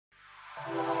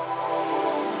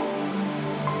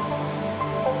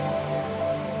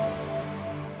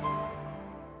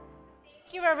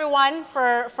everyone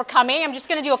for coming. I'm just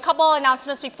going to do a couple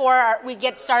announcements before we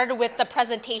get started with the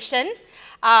presentation.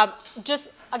 Just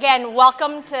again,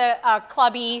 welcome to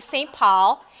Club E St.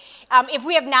 Paul. If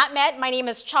we have not met, my name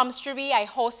is Chum Struvey. I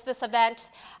host this event,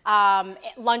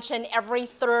 luncheon, every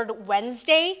third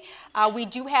Wednesday. We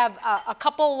do have a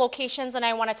couple locations, and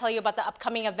I want to tell you about the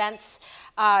upcoming events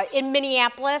in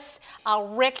Minneapolis.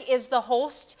 Rick is the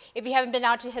host. If you haven't been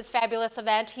out to his fabulous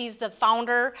event, he's the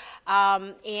founder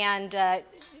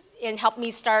and helped me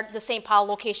start the St. Paul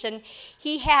location.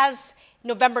 He has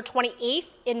November 28th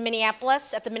in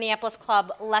Minneapolis at the Minneapolis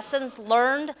Club, Lessons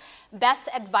Learned, Best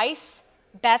Advice,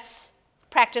 Best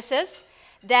Practices.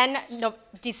 Then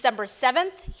December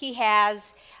 7th, he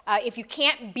has If You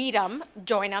Can't Beat 'Em,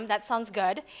 Join 'Em. That sounds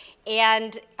good.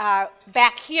 And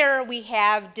back here we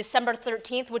have December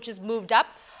 13th, which is moved up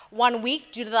 1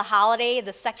 week due to the holiday.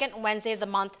 The second Wednesday of the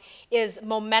month is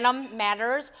Momentum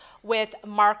Matters with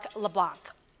Mark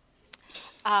LeBlanc.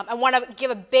 I want to give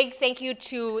a big thank you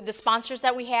to the sponsors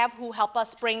that we have who help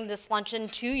us bring this luncheon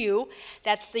to you.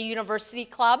 That's the University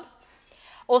Club,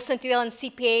 Olsen Thielen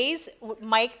CPAs,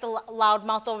 Mike, the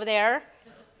loudmouth over there,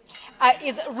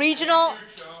 is a regional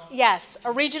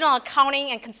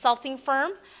accounting and consulting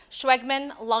firm,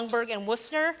 Schwegman, Lundberg, and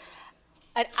Worcester,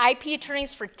 an IP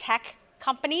attorneys for tech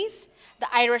companies,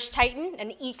 the Irish Titan,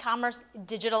 an e-commerce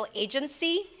digital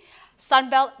agency,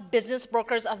 Sunbelt Business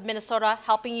Brokers of Minnesota,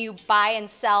 helping you buy and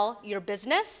sell your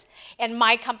business, and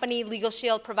my company, Legal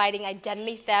Shield, providing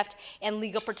identity theft and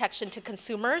legal protection to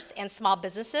consumers and small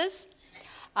businesses.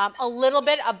 A little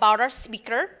bit about our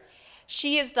speaker.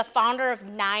 She is the founder of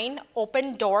 9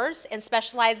 Open Doors and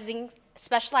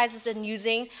specializes in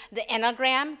using the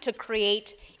Enneagram to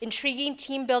create intriguing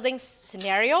team-building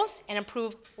scenarios and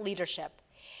improve leadership.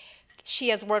 She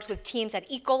has worked with teams at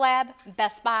Ecolab,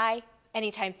 Best Buy,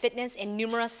 Anytime Fitness, and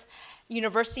numerous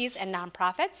universities and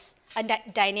nonprofits. A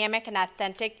dynamic and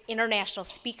authentic international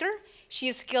speaker, she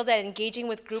is skilled at engaging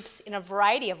with groups in a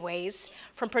variety of ways,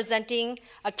 from presenting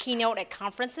a keynote at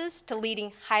conferences to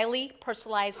leading highly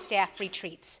personalized staff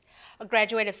retreats. A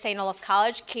graduate of St. Olaf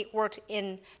College, Kate worked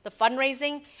in the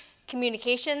fundraising,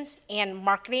 communications, and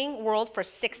marketing world for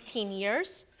 16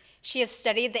 years. She has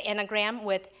studied the Enneagram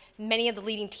with many of the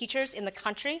leading teachers in the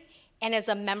country and is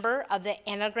a member of the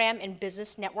Enneagram in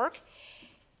Business Network.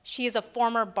 She is a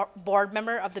former board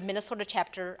member of the Minnesota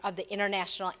chapter of the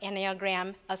International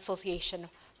Enneagram Association.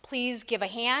 Please give a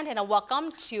hand and a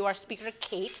welcome to our speaker,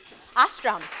 Kate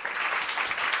Ostrom. All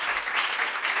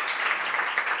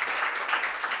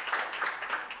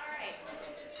right.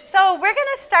 So we're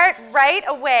going to start right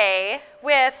away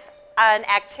with an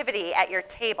activity at your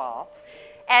table.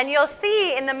 And you'll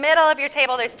see in the middle of your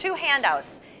table, there's 2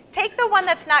 handouts. Take the one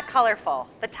that's not colorful,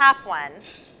 the top one.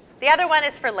 The other one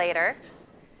is for later.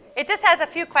 It just has a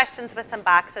few questions with some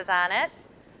boxes on it.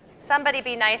 Somebody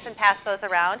be nice and pass those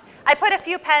around. I put a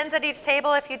few pens at each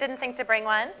table if you didn't think to bring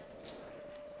one.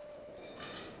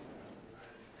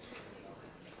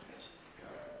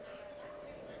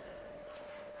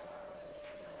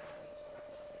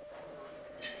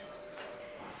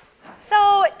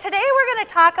 So today we're going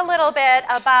to talk a little bit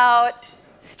about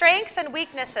strengths and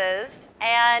weaknesses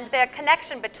and the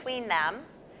connection between them,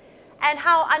 and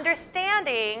how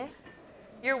understanding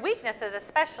your weaknesses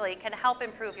especially can help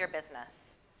improve your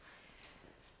business.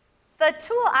 The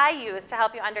tool I use to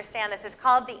help you understand this is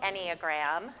called the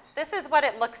Enneagram. This is what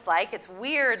it looks like. It's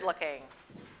weird looking,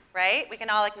 right? We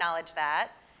can all acknowledge that.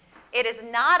 It is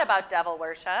not about devil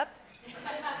worship.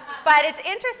 But it's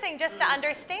interesting just to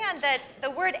understand that the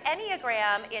word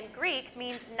Enneagram in Greek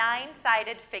means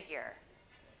 9-sided figure.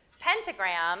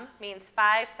 Pentagram means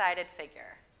 5-sided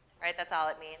figure, right? That's all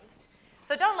it means.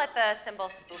 So don't let the symbol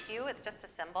spook you. It's just a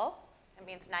symbol. It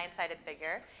means 9-sided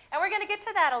figure. And we're going to get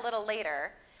to that a little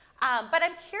later. But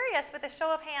I'm curious, with a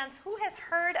show of hands, who has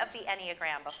heard of the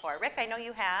Enneagram before? Rick, I know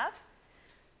you have.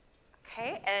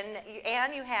 Okay, and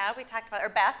Anne, you have. We talked about, or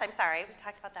Beth, I'm sorry. We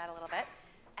talked about that a little bit.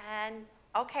 And,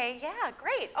 okay, yeah,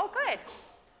 great. Oh, good.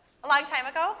 A long time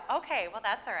ago? Okay, well,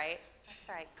 that's all right. That's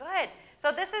all right, good.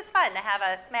 So this is fun to have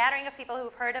a smattering of people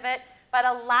who've heard of it, but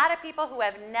a lot of people who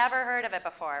have never heard of it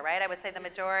before, right? I would say the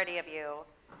majority of you,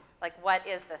 like, what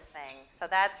is this thing? So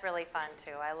that's really fun,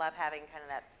 too. I love having kind of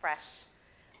that fresh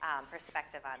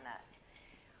perspective on this.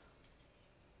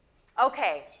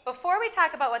 Okay, before we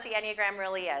talk about what the Enneagram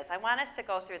really is, I want us to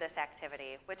go through this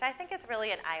activity, which I think is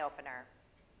really an eye-opener.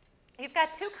 You've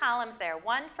got 2 columns there,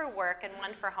 one for work and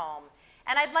one for home.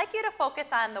 And I'd like you to focus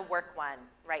on the work one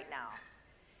right now.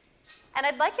 And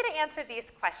I'd like you to answer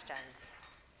these questions.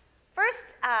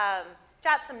 First,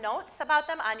 jot some notes about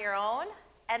them on your own,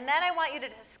 and then I want you to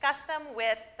discuss them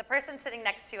with the person sitting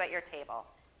next to you at your table.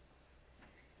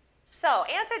 So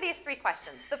answer these 3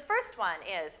 questions. The first one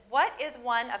is, what is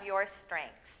one of your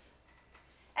strengths?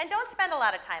 And don't spend a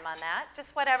lot of time on that,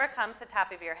 just whatever comes to the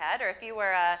top of your head, or if you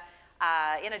were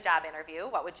in a job interview,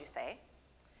 what would you say?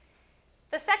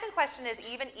 The second question is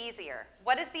even easier.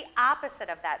 What is the opposite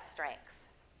of that strength?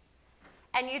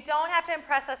 And you don't have to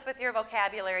impress us with your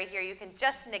vocabulary here. You can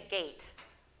just negate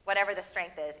whatever the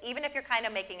strength is, even if you're kind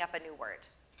of making up a new word.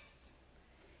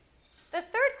 The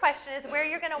third question is where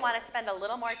you're going to want to spend a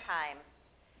little more time.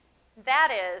 That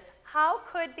is, how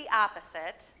could the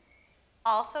opposite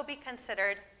also be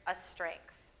considered a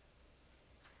strength?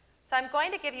 So I'm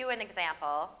going to give you an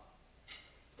example.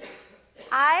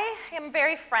 I am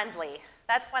very friendly.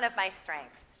 That's one of my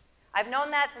strengths. I've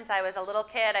known that since I was a little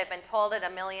kid. I've been told it a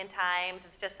million times.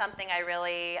 It's just something I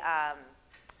really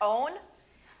own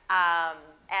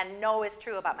and know is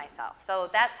true about myself. So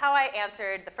that's how I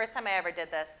answered the first time I ever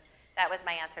did this. That was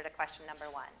my answer to question number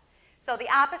 1. So the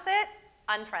opposite,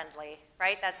 unfriendly,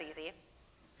 right? That's easy.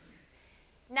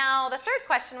 Now, the third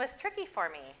question was tricky for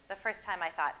me the first time I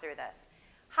thought through this.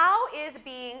 How is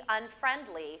being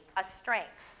unfriendly a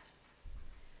strength?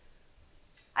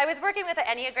 I was working with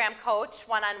an Enneagram coach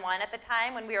one-on-one at the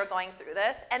time when we were going through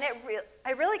this, and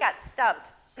I really got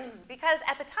stumped because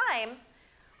at the time,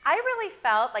 I really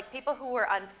felt like people who were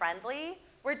unfriendly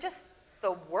were just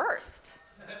the worst.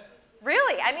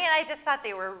 Really, I mean, I just thought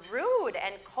they were rude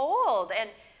and cold, and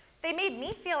they made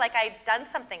me feel like I'd done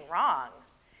something wrong.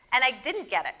 And I didn't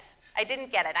get it. I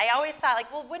didn't get it. I always thought,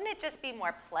 like, well, wouldn't it just be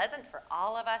more pleasant for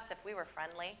all of us if we were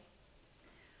friendly?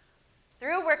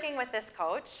 Through working with this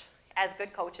coach, as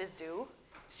good coaches do,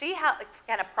 she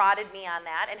kind of prodded me on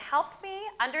that and helped me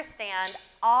understand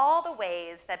all the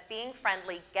ways that being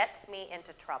friendly gets me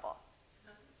into trouble.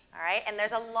 All right, and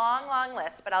there's a long, long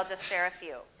list, but I'll just share a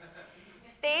few.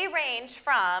 They range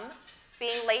from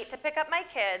being late to pick up my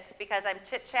kids because I'm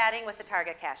chit-chatting with the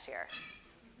Target cashier,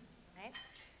 right,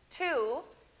 to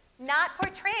not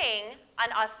portraying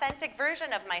an authentic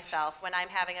version of myself when I'm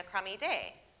having a crummy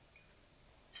day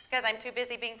because I'm too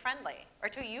busy being friendly or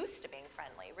too used to being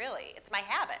friendly, really. It's my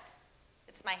habit.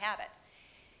 It's my habit.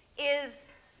 Is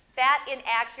that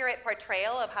inaccurate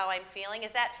portrayal of how I'm feeling,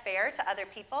 is that fair to other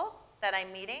people that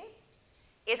I'm meeting?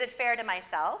 Is it fair to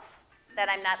myself that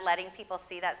I'm not letting people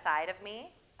see that side of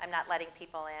me? I'm not letting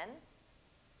people in?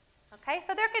 Okay,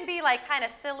 so there can be like kind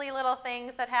of silly little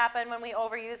things that happen when we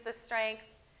overuse this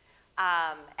strength,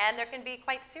 and there can be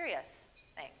quite serious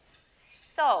things.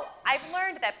 So I've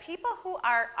learned that people who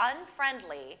are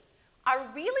unfriendly are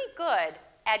really good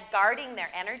at guarding their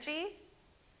energy,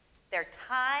 their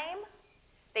time.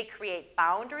 They create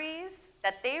boundaries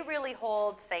that they really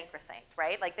hold sacrosanct,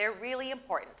 right? Like they're really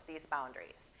important, these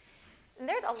boundaries. And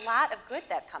there's a lot of good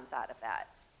that comes out of that.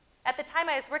 At the time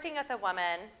I was working with a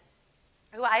woman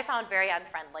who I found very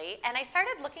unfriendly, and I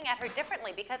started looking at her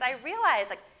differently because I realized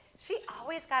like she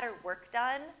always got her work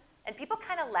done and people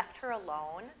kind of left her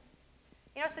alone.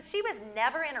 You know, so she was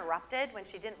never interrupted when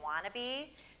she didn't want to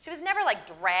be. She was never like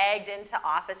dragged into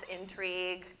office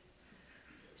intrigue.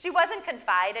 She wasn't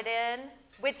confided in,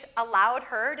 which allowed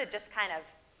her to just kind of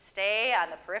stay on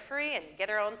the periphery and get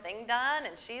her own thing done,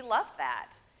 and she loved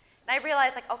that. And I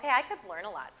realized, like, okay, I could learn a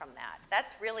lot from that.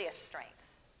 That's really a strength.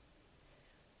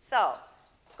 So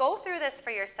go through this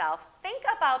for yourself. Think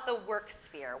about the work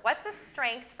sphere. What's a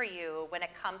strength for you when it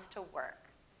comes to work?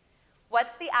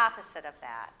 What's the opposite of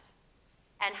that?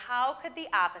 And how could the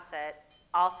opposite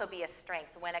also be a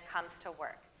strength when it comes to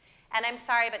work? And I'm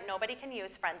sorry, but nobody can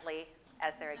use friendly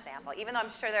as their example, even though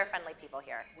I'm sure there are friendly people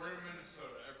here. We're in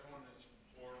Minnesota. Everyone is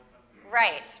born friendly.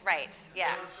 Right,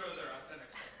 yeah. They don't show their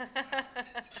authentic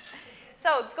self.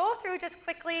 So go through just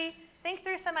quickly, think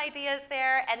through some ideas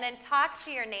there, and then talk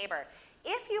to your neighbor.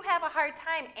 If you have a hard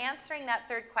time answering that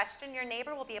third question, your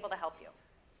neighbor will be able to help you.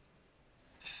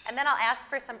 And then I'll ask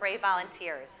for some brave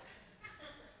volunteers.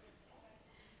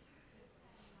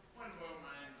 One about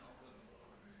mine,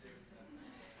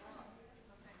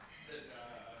 said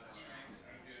strengths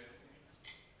are good.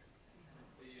 The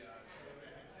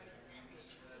weakness that I do,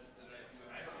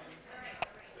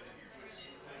 which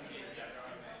need that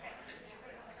on me.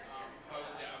 How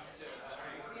would the opposite of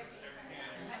strength, everything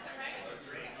I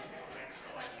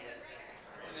do,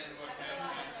 and then what kind of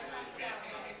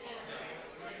chances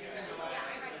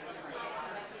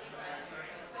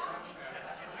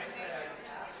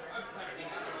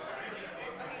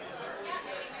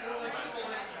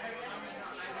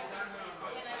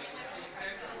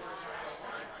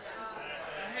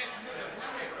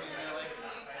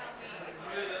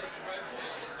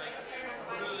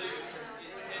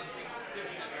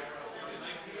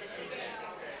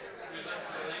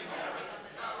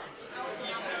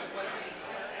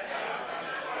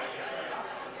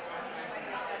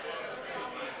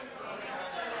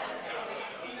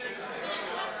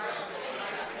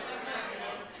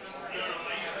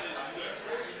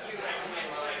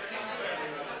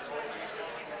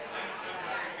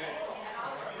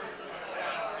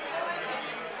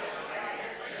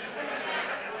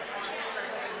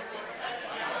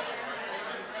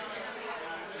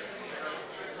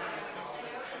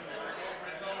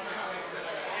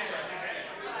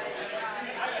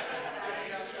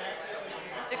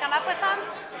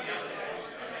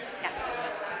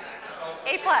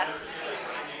plus.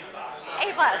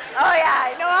 A plus. Oh yeah,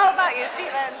 I know all about you,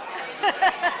 Stephen.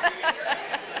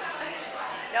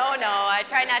 No, I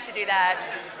try not to do that.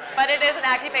 But it is an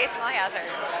occupational hazard.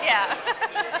 Yeah.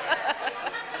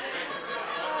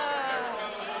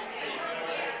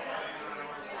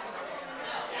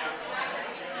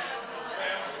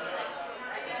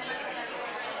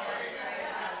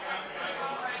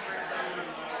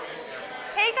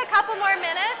 Take a couple more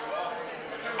minutes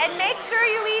and make sure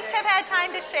you each have had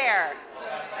time to share.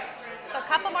 So a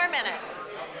couple more minutes.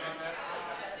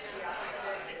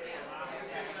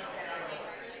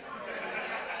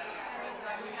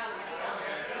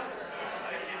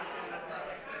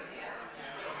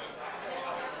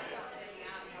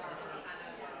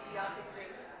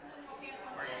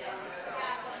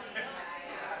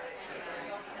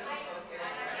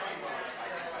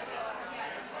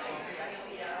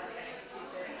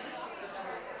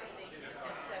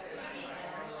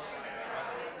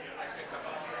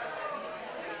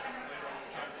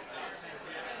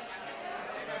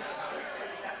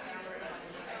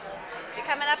 You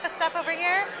coming up with stuff over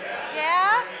here?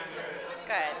 Yeah?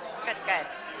 Good.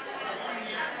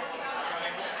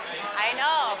 I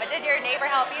know, but did your neighbor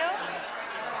help you?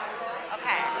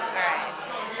 Okay, all right.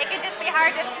 It can just be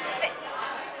hard to fit.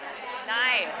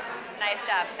 Nice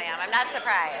job, Sam. I'm not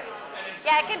surprised.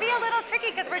 Yeah, it can be a little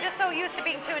tricky because we're just so used to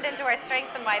being tuned into our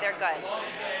strengths and why they're good.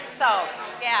 So,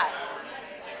 yeah.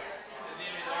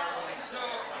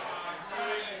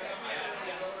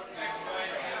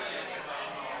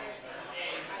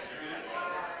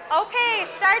 Okay,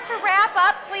 start to wrap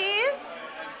up, please.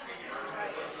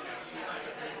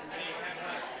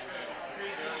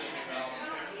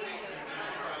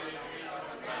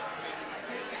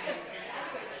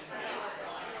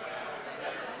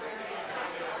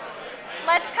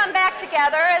 Let's come back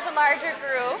together as a larger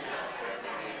group.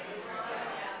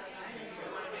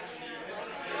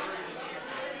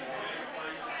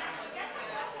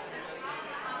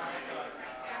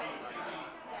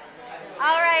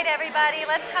 All right, everybody,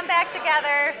 let's come back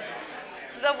together.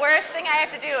 So the worst thing I have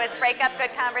to do is break up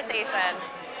good conversation.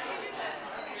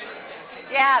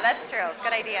 Yeah, that's true.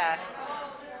 Good idea.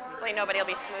 Hopefully nobody will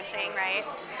be smooching, right?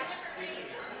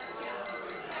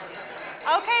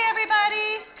 Okay,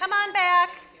 everybody, come on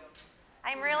back.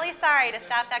 I'm really sorry to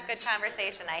stop that good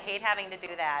conversation. I hate having to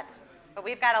do that, but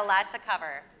we've got a lot to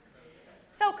cover.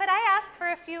 So could I ask for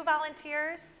a few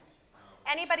volunteers?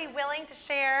 Anybody willing to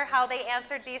share how they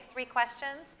answered these 3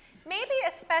 questions? Maybe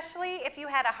especially if you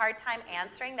had a hard time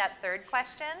answering that 3rd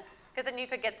question, because then you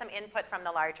could get some input from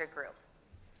the larger group.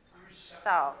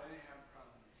 So. All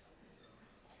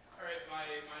right,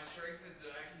 my strength is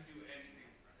that I can do anything.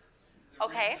 The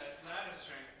Okay. reason that's not a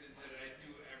strength is that I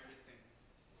do everything.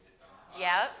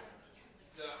 Yep.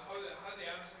 How the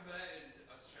opposite of that is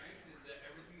a strength is that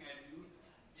everything I do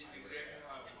is exactly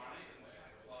how I want it and that's how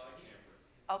I can.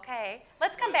 Okay.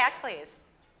 Let's come back, please.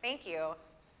 Thank you.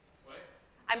 What?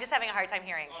 I'm just having a hard time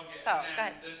hearing. Okay, So, and then go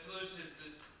ahead. the solution is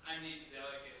this, I need to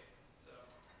delegate. So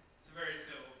it's a very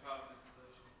simple problem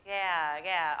solution.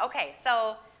 Yeah. Okay,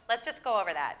 so let's just go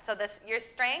over that. So your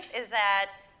strength is that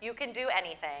you can do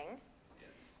anything,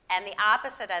 Yes. and the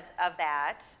opposite of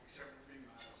that, Except for 3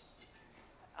 miles.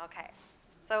 okay.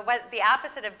 So what the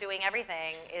opposite of doing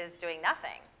everything is doing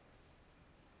nothing.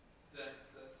 That's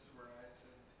where I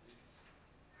said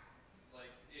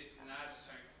it's not a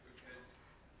strength because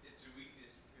it's a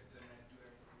weakness because then I do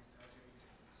everything so I can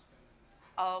spend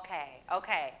it.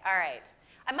 Okay, all right.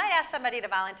 I might ask somebody to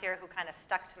volunteer who kind of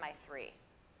stuck to my 3.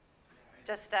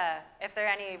 Just if there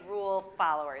are any rule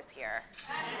followers here.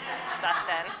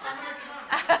 Justin.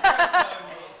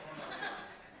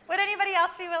 Would anybody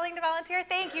else be willing to volunteer?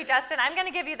 Thank you, Justin. I'm going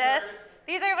to give you this.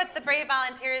 These are what the Brave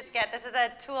volunteers get. This is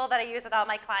a tool that I use with all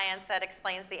my clients that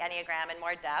explains the Enneagram in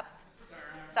more depth.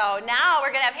 So now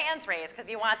we're going to have hands raised because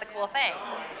you want the cool thing.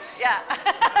 Yeah.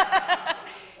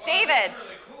 David. That's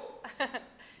really cool.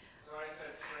 So I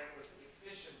said strength was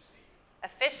efficiency,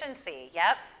 Efficiency,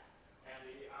 yep. and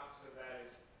the opposite of that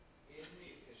is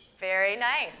inefficiency. Very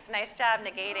nice. Nice job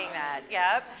negating that,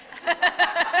 yep. And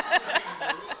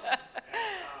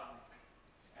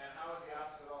how is the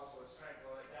opposite also a strength?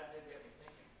 Well, that did get me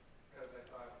thinking, because I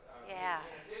thought Yeah.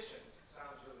 inefficient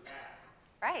sounds really bad.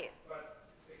 Right. But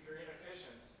if you're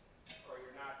inefficient, or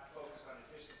you're not focused on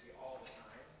efficiency all the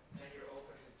time, then you're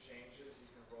open to changes, you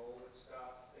can roll with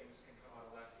stuff, things can come out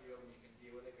of left field, and you can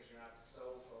deal with it because you're not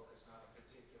so focused on a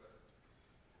particular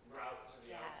route to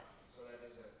the outcome. Yes. So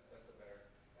that's a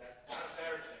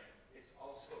better thing. It's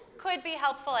also good. Could be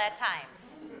helpful at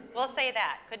times. We'll say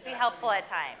that. Could be helpful at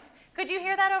times. Could you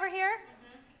hear that over here?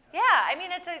 Yeah, I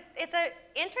mean, it's a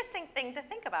interesting thing to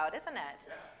think about, isn't it?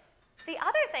 Yeah. The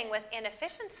other thing with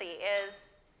inefficiency is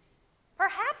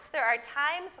perhaps there are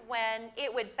times when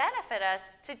it would benefit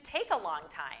us to take a long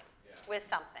time with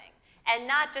something and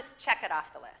not just check it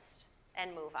off the list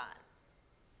and move on.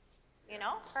 You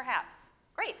know, perhaps.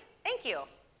 Great, thank you.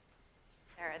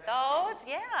 There are those,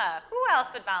 yeah. Who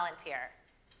else would volunteer?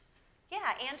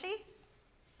 Yeah, Angie?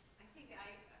 I think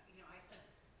I said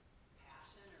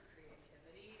passion or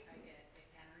creativity. I get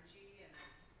energy and I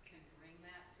can bring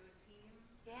that to a team.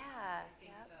 Yeah, I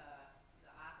think yep.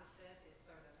 the opposite is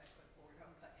sort of, I put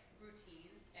boredom, but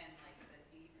routine and like the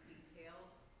deep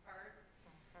detail part.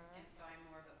 And so I'm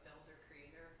more of a builder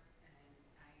creator. And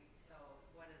so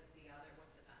what is the other,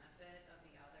 what's the benefit of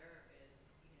the other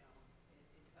is, it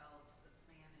develops the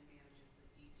plan and manages the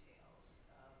details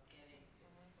of getting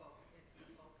it's the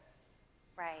focus.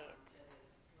 Right. That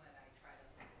is what I try to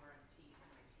warranty in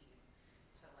my team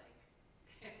to like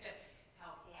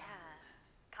help Yeah.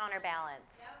 implement.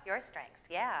 Counterbalance Yep. your strengths.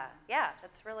 Yeah, yeah,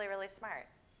 that's really, really smart.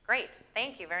 Great,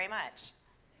 thank you very much.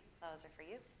 Those are for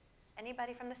you.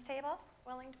 Anybody from this table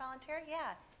willing to volunteer?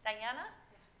 Yeah, Diana?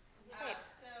 Great.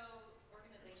 So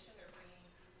organization or bringing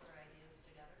people or ideas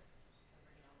together, or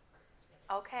bringing all the parts together.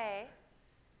 Okay.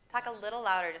 Talk a little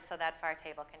louder just so that far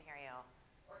table can hear you.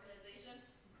 Organization.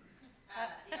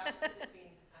 The opposite is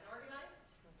being unorganized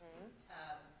and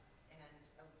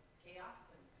chaos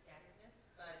and scatteredness.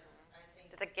 But I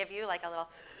think Does it give you like a little,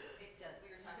 it does.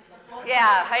 We were talking about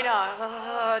yeah, I know.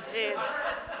 Oh, jeez.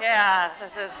 Yeah,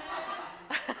 this is.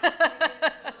 But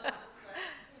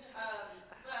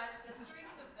the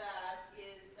strength of that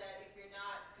is that if you're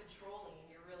not controlling,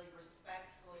 you're really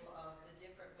respectful of the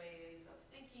different ways of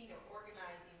thinking or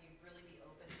organizing, you'd really be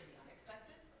open to the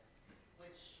unexpected,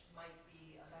 which might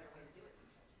be a better way to do it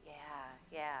sometimes.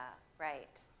 Yeah,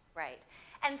 right.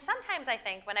 And sometimes I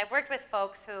think when I've worked with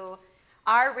folks who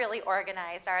are really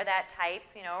organized, are that type,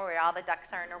 where all the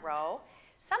ducks are in a row,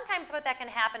 sometimes what that can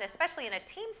happen, especially in a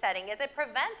team setting, is it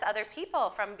prevents other people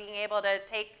from being able to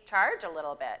take charge a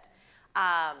little bit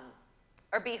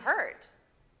or be heard.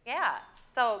 Yeah,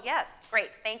 so yes,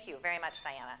 great. Thank you very much,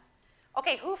 Diana.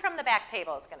 Okay, who from the back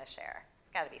table is going to share? It's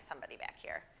got to be somebody back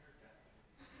here.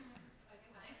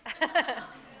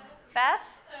 Beth?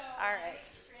 All right.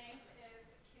 Strength is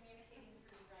communicating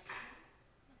through writing.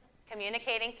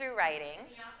 Communicating through writing.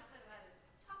 The opposite of that is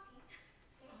talking.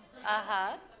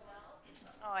 Uh-huh. So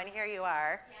well. Oh, and here you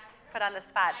are, Yeah. put on the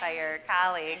spot by your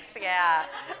colleagues. Yeah.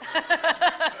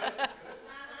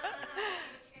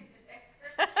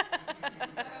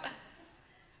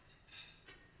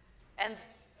 And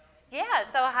yeah,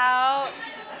 so how,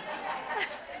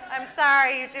 I'm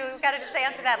sorry, you've got to just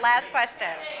answer that last question.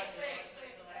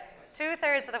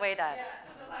 2/3 of the way done. Yeah,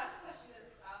 so the last question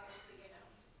is obviously,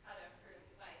 how to improve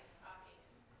by talking.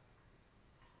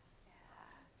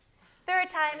 There are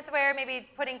times where maybe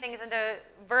putting things into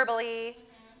verbally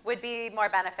would be more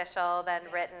beneficial than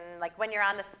written, like when you're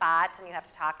on the spot and you have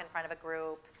to talk in front of a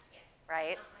group,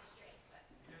 right? Not my strength, but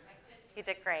I could do. You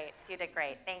did great. You did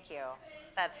great. Thank you.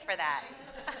 That's for that.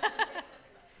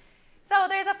 So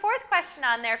there's a fourth question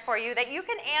on there for you that you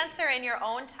can answer in your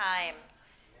own time.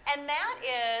 And that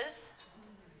is,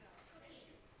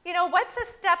 what's a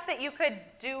step that you could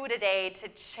do today to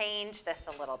change this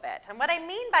a little bit? And what I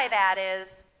mean by that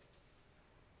is,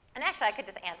 and actually I could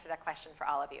just answer that question for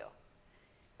all of you,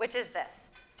 which is this.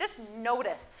 Just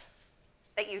notice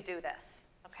that you do this,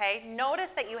 okay?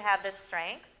 Notice that you have this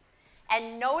strength,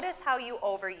 and notice how you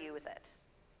overuse it.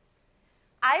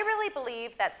 I really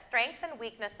believe that strengths and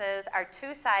weaknesses are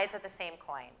two sides of the same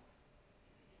coin.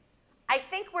 I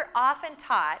think we're often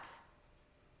taught,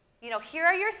 here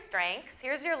are your strengths.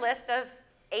 Here's your list of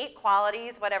 8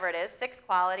 qualities, whatever it is, 6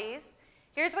 qualities.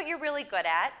 Here's what you're really good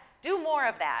at. Do more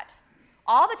of that.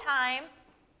 All the time,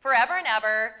 forever and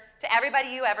ever, to everybody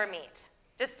you ever meet.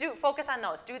 Just focus on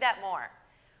those. Do that more.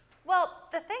 Well,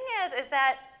 the thing is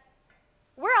that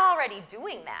we're already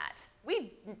doing that.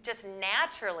 We just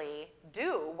naturally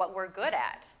do what we're good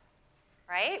at,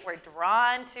 right? We're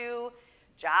drawn to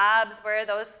jobs where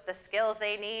the skills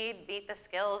they need beat the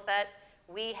skills that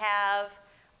we have.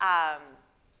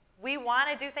 We want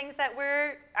to do things that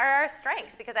are our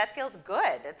strengths because that feels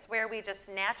good. It's where we just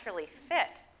naturally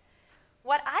fit.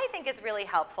 What I think is really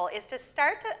helpful is to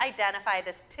start to identify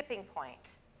this tipping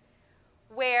point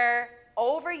where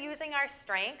overusing our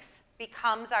strengths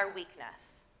becomes our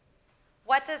weakness.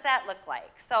 What does that look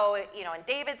like? So, in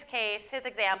David's case, his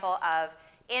example of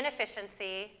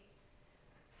inefficiency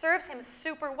serves him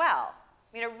super well.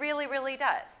 It really, really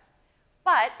does.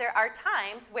 But there are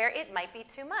times where it might be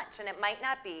too much, and it might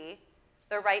not be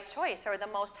the right choice or the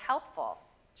most helpful.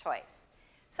 choice.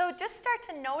 So just start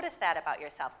to notice that about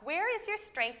yourself. Where is your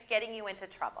strength getting you into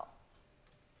trouble?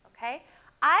 Okay?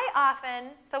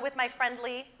 So with my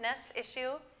friendliness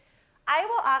issue, I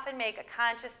will often make a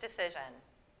conscious decision.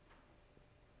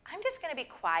 I'm just going to be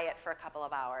quiet for a couple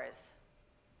of hours.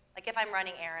 Like if I'm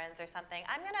running errands or something,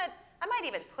 I might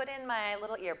even put in my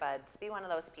little earbuds, be one of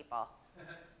those people,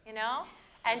 you know?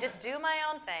 And just do my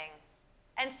own thing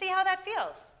and see how that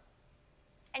feels.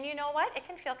 And you know what? It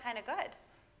can feel kind of good.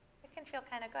 It can feel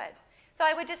kind of good. So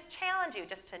I would just challenge you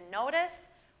just to notice,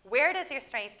 where does your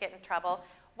strength get in trouble?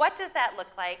 What does that look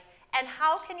like? And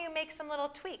how can you make some little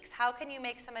tweaks? How can you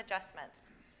make some adjustments?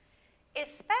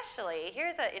 Especially,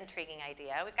 here's an intriguing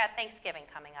idea. We've got Thanksgiving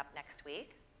coming up next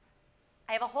week.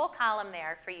 I have a whole column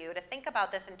there for you to think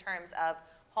about this in terms of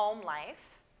home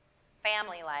life,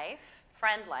 family life,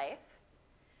 friend life.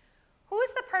 Who's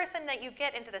the person that you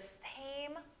get into the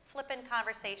same flippin'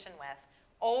 conversation with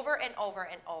over and over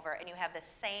and over, and you have the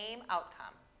same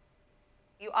outcome?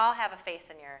 You all have a face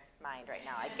in your mind right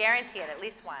now. I guarantee it, at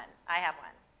least one. I have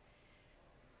one.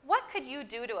 What could you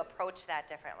do to approach that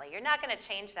differently? You're not going to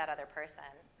change that other person.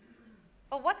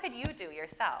 But what could you do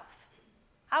yourself?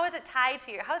 How is it tied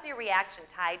to how's your reaction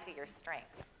tied to your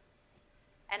strengths?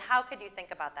 And how could you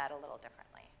think about that a little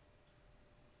differently?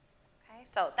 Okay,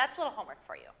 so that's a little homework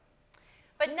for you.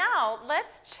 But now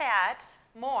let's chat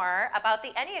more about the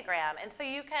Enneagram. And so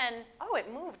you can, oh,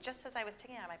 it moved just as I was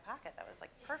taking it out of my pocket. That was like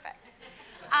perfect.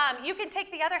 You can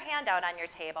take the other handout on your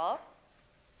table.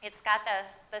 It's got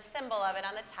the symbol of it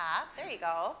on the top. There you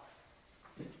go.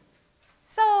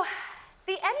 So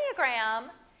the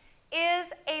Enneagram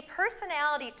is a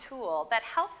personality tool that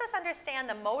helps us understand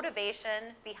the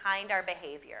motivation behind our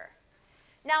behavior.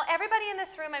 Now, everybody in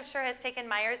this room, I'm sure, has taken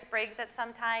Myers-Briggs at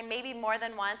some time, maybe more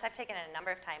than once. I've taken it a number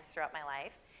of times throughout my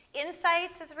life.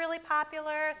 Insights is really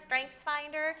popular,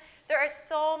 StrengthsFinder. There are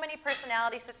so many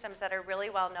personality systems that are really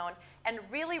well known and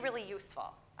really, really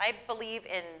useful. I believe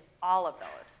in all of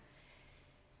those.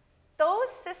 Those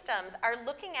systems are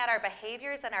looking at our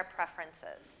behaviors and our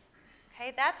preferences.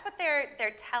 Okay, that's what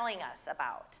they're telling us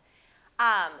about,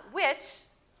 which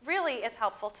really is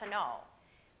helpful to know.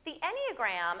 The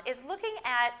Enneagram is looking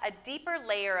at a deeper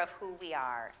layer of who we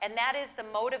are, and that is the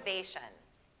motivation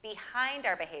behind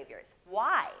our behaviors.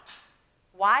 Why?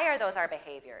 Why are those our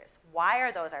behaviors? Why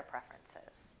are those our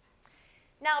preferences?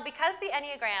 Now, because the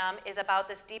Enneagram is about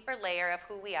this deeper layer of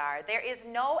who we are, there is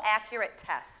no accurate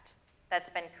test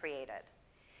that's been created.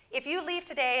 If you leave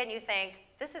today and you think,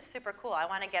 this is super cool, I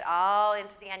want to get all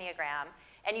into the Enneagram,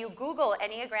 and you Google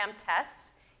Enneagram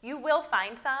tests, you will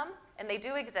find some, and they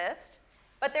do exist,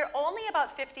 but they're only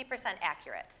about 50%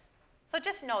 accurate. So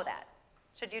just know that.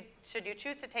 Should you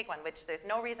choose to take one, which there's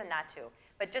no reason not to,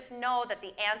 but just know that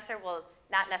the answer will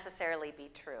not necessarily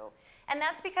be true. And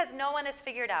that's because no one has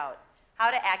figured out how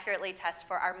to accurately test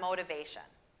for our motivation.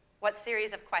 What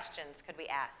series of questions could we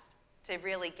ask to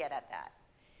really get at that?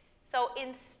 So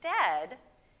instead,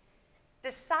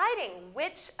 deciding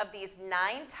which of these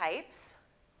 9 types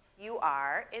you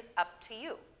are is up to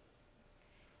you.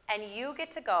 And you get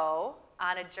to go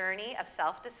on a journey of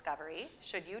self-discovery,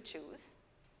 should you choose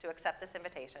to accept this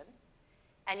invitation,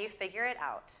 and you figure it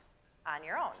out on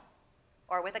your own,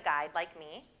 or with a guide like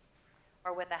me,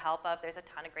 or with the help of, there's a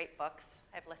ton of great books.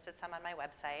 I've listed some on my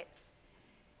website.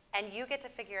 And you get to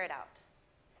figure it out.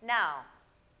 Now,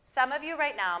 some of you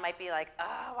right now might be like,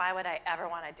 oh, why would I ever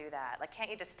want to do that? Like,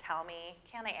 can't you just tell me?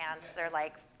 Can't I answer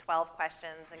like 12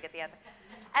 questions and get the answer?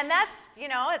 And that's, you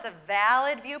know, it's a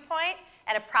valid viewpoint,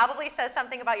 and it probably says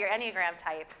something about your Enneagram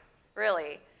type,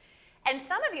 really. And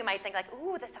some of you might think like,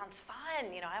 ooh, this sounds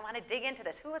fun. You know, I want to dig into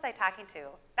this. Who was I talking to?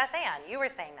 Beth Ann, you were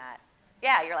saying that.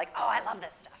 Yeah, you're like, oh, I love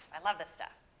this stuff. I love this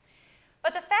stuff.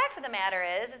 But the fact of the matter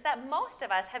is that most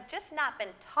of us have just not been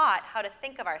taught how to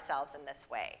think of ourselves in this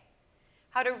way,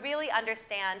 how to really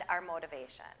understand our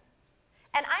motivation.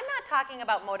 And I'm not talking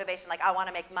about motivation like I want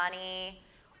to make money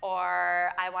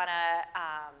or I want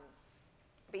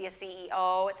to be a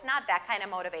CEO. It's not that kind of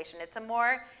motivation. It's a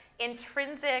more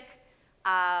intrinsic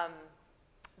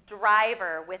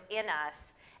driver within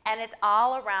us, and it's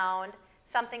all around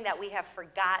something that we have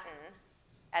forgotten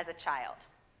as a child.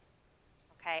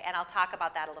 Okay, and I'll talk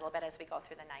about that a little bit as we go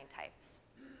through the 9 types.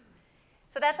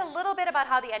 So that's a little bit about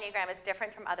how the Enneagram is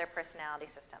different from other personality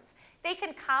systems. They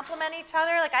can complement each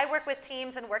other. Like I work with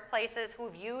teams and workplaces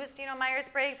who've used, you know,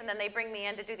 Myers-Briggs, and then they bring me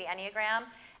in to do the Enneagram,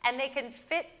 and they can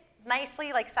fit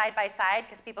nicely like side by side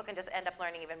because people can just end up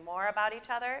learning even more about each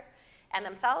other and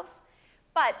themselves.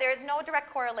 But there's no direct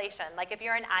correlation. Like if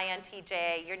you're an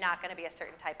INTJ, you're not going to be a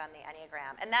certain type on the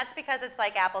Enneagram. And that's because it's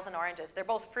like apples and oranges. They're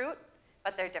both fruit,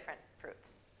 but they're different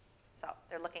fruits. So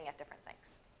they're looking at different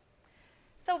things.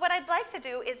 So what I'd like to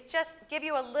do is just give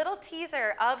you a little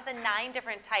teaser of the 9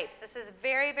 different types. This is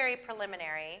very, very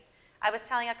preliminary. I was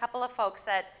telling a couple of folks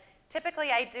that typically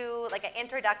I do like an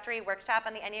introductory workshop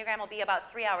on the Enneagram will be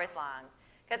about 3 hours long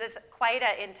because it's quite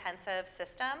an intensive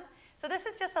system. So this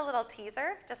is just a little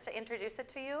teaser just to introduce it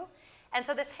to you. And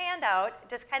so this handout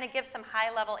just kind of gives some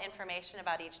high-level information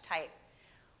about each type.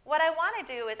 What I want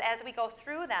to do is as we go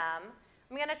through them,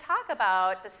 I'm going to talk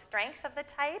about the strengths of the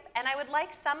type, and I would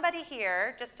like somebody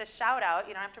here just to shout out,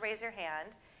 you don't have to raise your hand,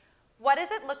 what does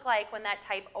it look like when that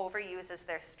type overuses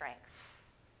their strength?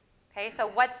 Okay, so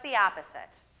what's the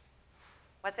opposite?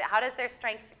 How does their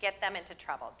strength get them into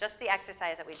trouble? Just the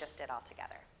exercise that we just did all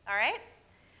together, all right?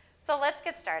 So let's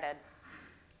get started.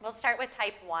 We'll start with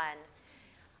type 1.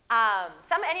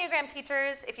 Some Enneagram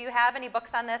teachers, if you have any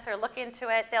books on this or look into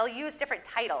it, they'll use different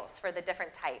titles for the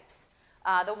different types.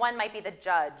 The one might be the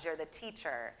judge or the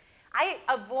teacher. I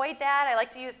avoid that. I like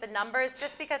to use the numbers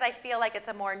just because I feel like it's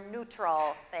a more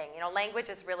neutral thing. You know, language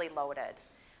is really loaded.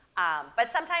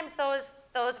 But sometimes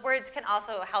those words can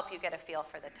also help you get a feel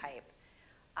for the type.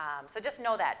 So just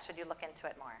know that should you look into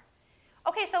it more.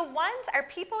 Okay, so 1s are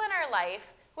people in our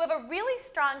life who have a really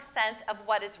strong sense of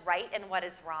what is right and what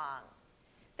is wrong.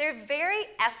 They're very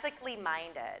ethically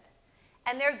minded.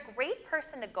 And they're a great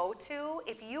person to go to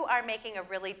if you are making a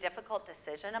really difficult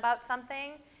decision about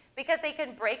something because they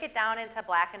can break it down into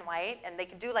black and white and they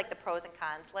can do like the pros and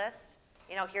cons list.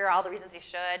 You know, here are all the reasons you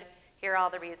should, here are all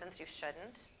the reasons you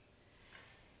shouldn't.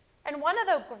 And one of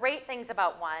the great things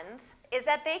about 1s is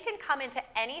that they can come into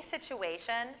any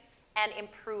situation and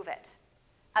improve it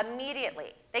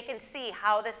immediately. They can see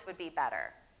how this would be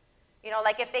better. You know,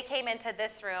 like if they came into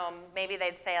this room, maybe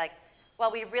they'd say like,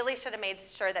 well, we really should have made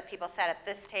sure that people sat at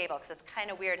this table because it's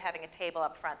kind of weird having a table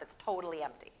up front that's totally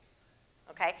empty,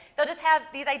 okay? They'll just have,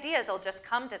 these ideas will just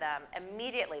come to them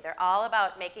immediately. They're all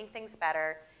about making things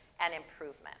better and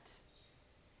improvement.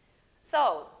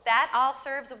 So that all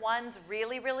serves 1s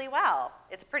really, really well.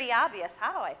 It's pretty obvious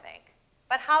how, I think.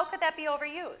 But how could that be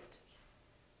overused?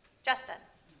 Justin.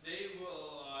 They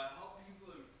will help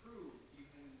people improve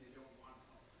even when they don't want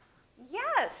help.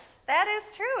 Yes, that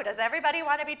is true. Does everybody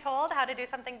want to be told how to do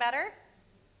something better?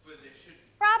 But they shouldn't.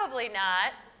 Probably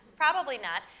not. Probably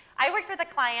not. I worked with a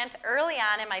client early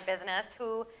on in my business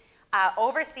who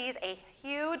oversees a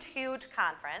huge, huge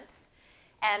conference,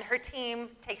 and her team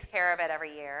takes care of it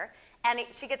every year, and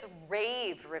she gets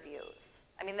rave reviews.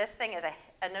 I mean, this thing is an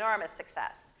enormous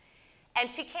success. And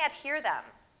she can't hear them.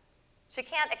 She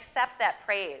can't accept that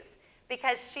praise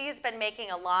because she's been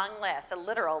making a long list, a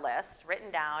literal list,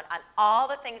 written down on all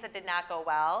the things that did not go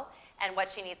well and what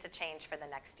she needs to change for the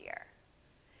next year.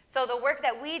 So the work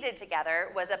that we did together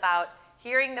was about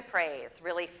hearing the praise,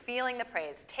 really feeling the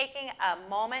praise, taking a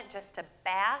moment just to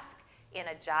bask in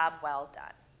a job well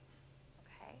done.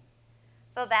 Okay?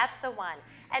 So that's the 1.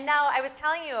 And now I was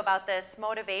telling you about this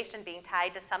motivation being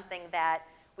tied to something that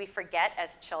we forget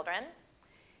as children.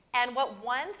 And what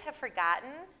 1s have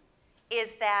forgotten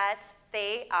is that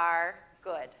they are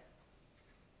good.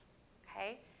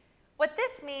 Okay? What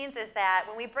this means is that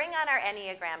when we bring on our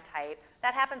Enneagram type,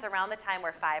 that happens around the time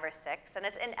we're 5 or 6, and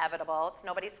it's inevitable. It's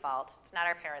nobody's fault. It's not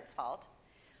our parents' fault.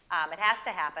 It has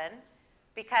to happen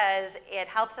because it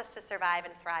helps us to survive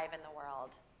and thrive in the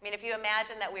world. I mean, if you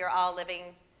imagine that we were all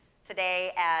living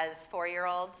today as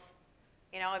 4-year-olds,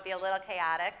 you know, it'd be a little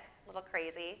chaotic, a little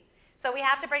crazy. So we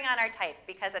have to bring on our type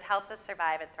because it helps us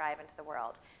survive and thrive into the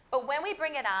world. But when we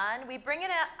bring it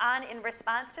on in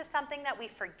response to something that we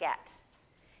forget.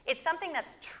 It's something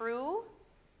that's true.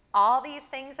 All these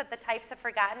things that the types have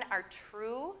forgotten are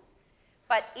true,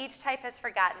 but each type has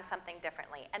forgotten something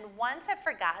differently. And 1s have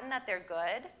forgotten that they're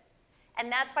good,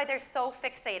 and that's why they're so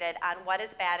fixated on what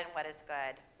is bad and what is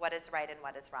good, what is right and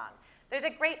what is wrong. There's a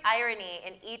great irony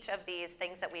in each of these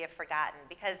things that we have forgotten,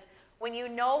 because when you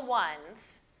know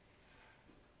 1s,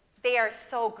 they are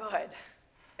so good.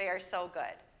 They are so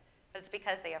good. But it's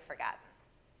because they have forgotten.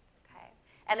 Okay?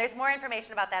 And there's more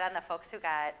information about that on the folks who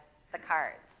got the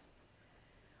cards.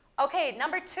 Okay,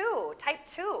 number 2, type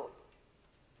 2.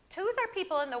 2s are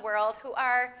people in the world who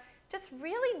are just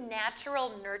really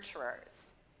natural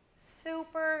nurturers,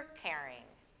 super caring,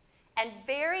 and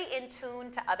very in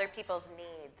tune to other people's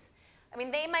needs. I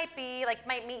mean, they might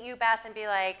meet you, Beth, and be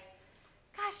like,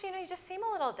 gosh, you know, you just seem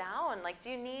a little down. Like,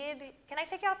 can I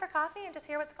take you out for coffee and just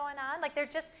hear what's going on? Like, they're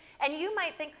just, and you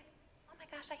might think, oh my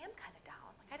gosh, I am kind of down.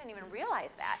 Like, I didn't even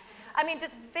realize that. I mean,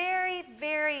 just very,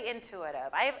 very intuitive.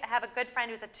 I have a good friend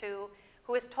who's a 2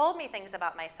 who has told me things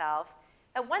about myself.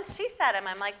 And once she said them,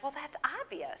 I'm like, well, that's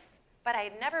obvious. But I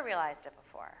had never realized it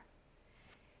before.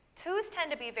 2s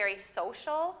tend to be very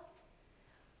social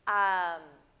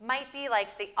might be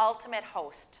like the ultimate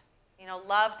host. You know,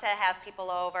 love to have people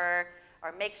over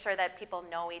or make sure that people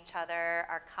know each other,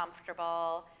 are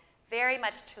comfortable, very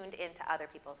much tuned into other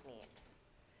people's needs.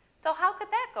 So how could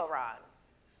that go wrong?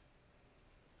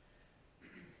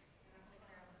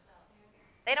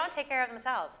 They don't take care of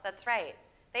themselves. That's right.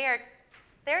 They're,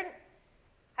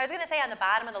 I was going to say on the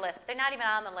bottom of the list, but they're not even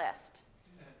on the list.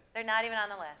 They're not even on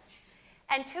the list.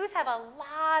 And 2s have a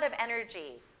lot of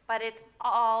energy, but it's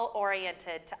all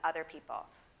oriented to other people.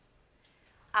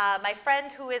 My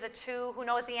friend who is a 2, who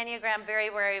knows the Enneagram very,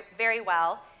 very, very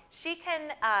well, she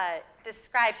can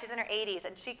describe, she's in her 80s,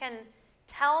 and she can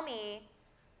tell me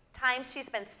times she's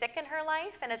been sick in her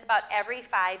life, and it's about every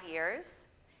 5 years,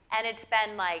 and it's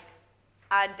been like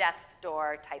on death's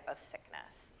door type of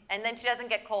sickness. And then she doesn't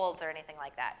get colds or anything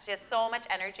like that. She has so much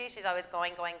energy, she's always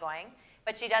going, going, going,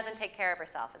 but she doesn't take care of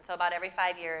herself. And so about every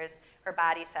 5 years, her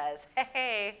body says,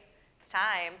 hey, it's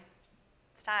time.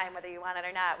 It's time, whether you want it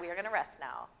or not, we are gonna rest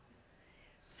now.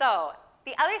 So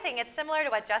the other thing, it's similar to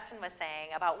what Justin was saying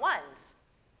about 1s.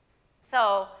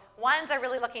 So 1s are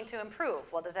really looking to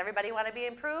improve. Well, does everybody want to be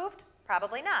improved?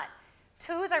 Probably not.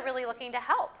 2s are really looking to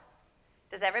help.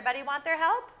 Does everybody want their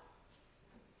help?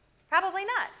 Probably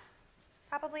not.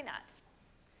 Probably not.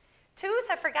 2s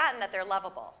have forgotten that they're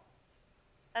lovable.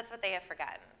 That's what they have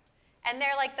forgotten. And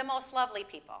they're like the most lovely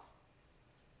people.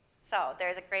 So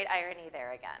there's a great irony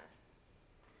there again.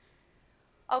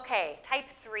 Okay, type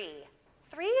 3.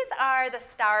 3s are the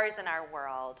stars in our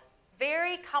world.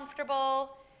 Very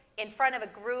comfortable in front of a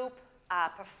group,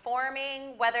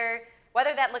 performing, whether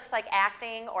that looks like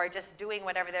acting or just doing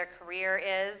whatever their career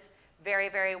is very,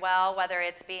 very well, whether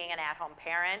it's being an at-home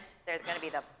parent. They're going to be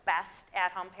the best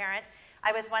at-home parent.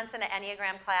 I was once in an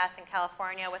Enneagram class in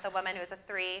California with a woman who's a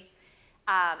 3,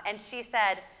 and she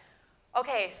said,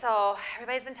 okay, so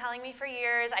everybody's been telling me for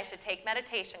years I should take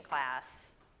meditation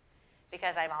class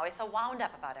because I'm always so wound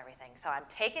up about everything. So I'm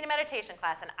taking a meditation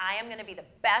class, and I am going to be the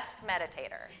best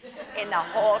meditator in the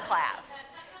whole class.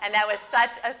 And that was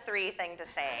such a 3 thing to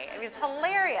say. I mean, it's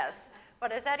hilarious.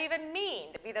 What does that even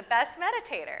mean, to be the best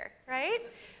meditator, right?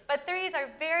 But 3s are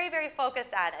very, very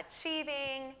focused on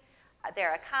achieving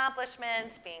their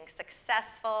accomplishments, being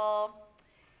successful.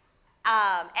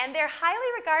 And they're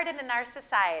highly regarded in our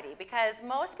society because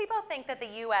most people think that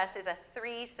the US is a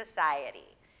 3 society.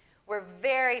 We're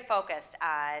very focused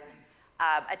on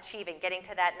achieving, getting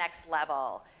to that next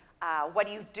level. What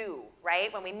do you do,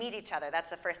 right? When we meet each other,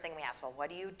 that's the first thing we ask, well, what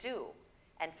do you do?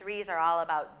 And 3s are all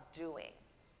about doing.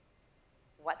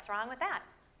 What's wrong with that?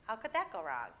 How could that go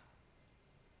wrong?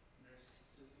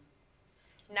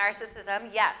 Narcissism,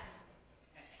 yes.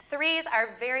 3s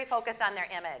are very focused on their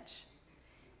image.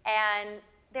 And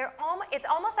it's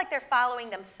almost like they're following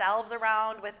themselves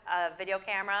around with a video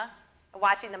camera,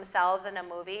 watching themselves in a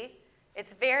movie.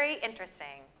 It's very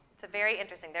interesting. It's very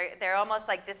interesting. They're almost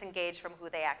like disengaged from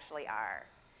who they actually are.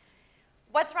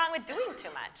 What's wrong with doing too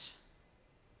much?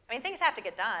 I mean, things have to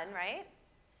get done, right?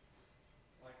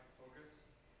 Lack of focus.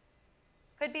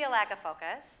 Could be a lack of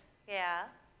focus, yeah.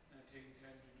 Not taking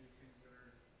time to do things that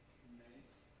are nice.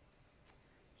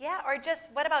 Yeah, or just,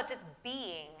 what about just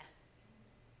being?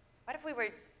 What if we were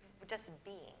just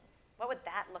being? What would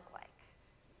that look like?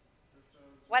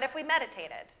 What if we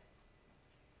meditated?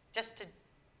 Just to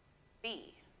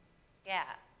be. Yeah,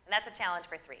 and that's a challenge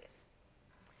for 3s.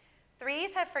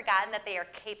 3s have forgotten that they are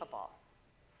capable.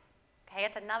 Okay,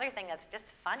 it's another thing that's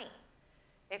just funny.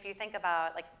 If you think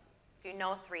about, like, if you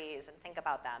know 3s and think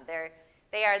about them,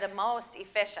 they are the most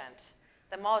efficient,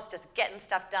 the most just getting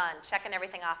stuff done, checking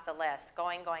everything off the list,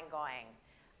 going, going, going.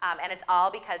 And it's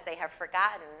all because they have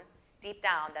forgotten deep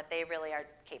down that they really are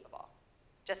capable,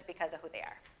 just because of who they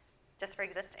are, just for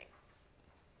existing.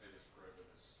 They describe it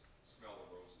as smell the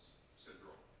roses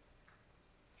syndrome.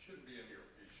 You shouldn't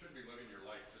be living your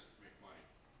life just to make money.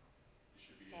 You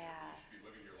should be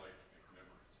living your life to make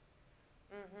memories.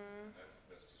 Mm-hmm. And that's the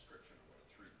best description of what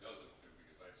a 3 doesn't do,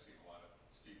 because I've seen a lot of,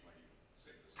 Steve might even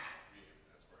say this about me, and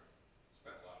that's where I've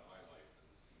spent a lot of my life in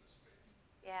this space.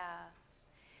 Yeah.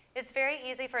 It's very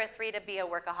easy for a 3 to be a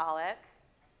workaholic.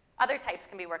 Other types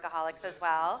can be workaholics as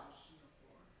well.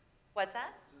 What's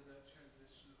that? Does that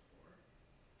transition to 4?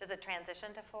 Does it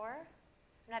transition to 4?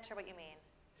 I'm not sure what you mean.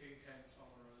 Taking time to smell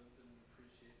the roses and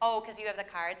appreciate. Oh, because you have the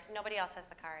cards? Nobody else has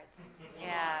the cards.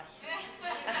 Yeah.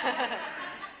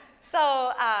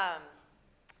 So,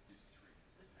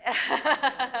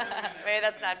 maybe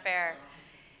that's not fair.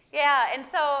 Yeah, and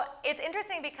so it's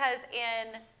interesting because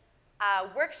in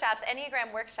workshops,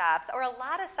 Enneagram workshops, or a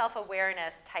lot of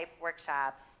self-awareness type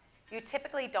workshops, you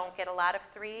typically don't get a lot of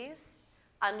 3s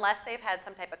unless they've had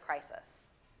some type of crisis.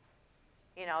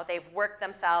 You know, they've worked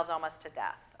themselves almost to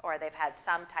death, or they've had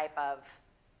some type of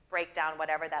breakdown,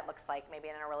 whatever that looks like, maybe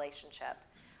in a relationship.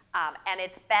 And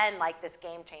it's been like this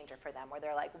game changer for them, where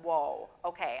they're like, whoa,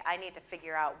 okay, I need to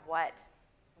figure out what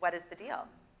is the deal?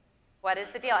 What is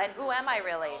the deal, and who am I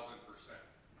really? 1,000%.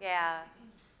 Yeah,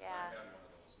 I yeah, had one of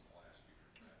those in the last year.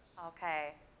 That's,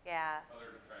 okay, yeah,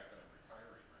 other than the fact that I'm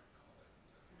retiring right now, that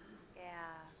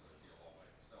yeah. is a deal all by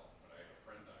itself. But I had a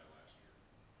friend die last year.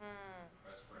 Hmm.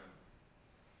 Best friend,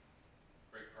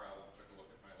 great problem, took a look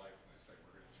at my life and they said,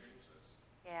 we're gonna change this.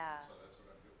 Yeah, So that's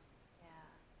what I'm doing. yeah,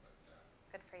 But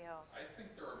good for you. I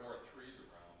think there are more threes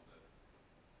around that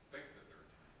think that they're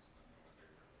threes than what they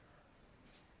really are.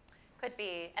 Could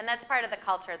be, and that's part of the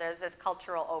culture. There's this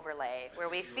cultural overlay where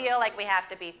we think you feel are like we have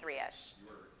to be three-ish. You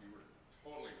were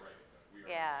totally right that we are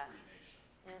Yeah. a free nation.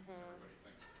 Everybody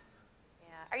thinks that we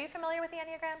are. Yeah. Are you familiar with the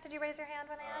Enneagram? Did you raise your hand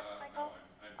when I asked, Michael?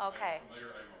 No, Okay. I'm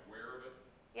familiar, I'm aware of it.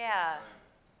 Yeah.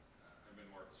 I've been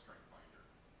more of a strength finder.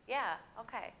 Yeah,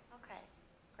 okay, okay,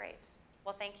 great.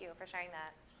 Well, thank you for sharing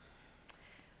that.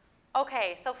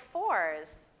 Okay, so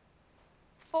fours.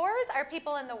 Fours are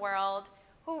people in the world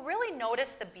who really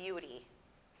notice the beauty,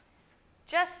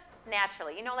 just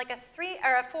naturally. You know, like a 3,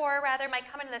 or a 4 rather, might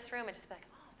come into this room and just be like,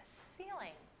 oh, the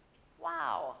ceiling,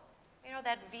 wow. You know,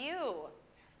 that view,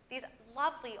 these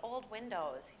lovely old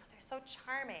windows, you know, they're so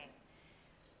charming.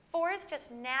 Fours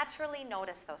just naturally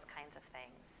notice those kinds of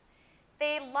things.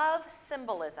 They love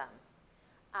symbolism.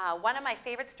 One of my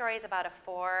favorite stories about a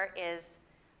 4 is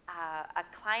a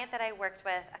client that I worked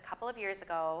with a couple of years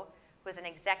ago who was an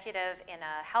executive in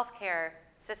a healthcare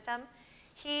system.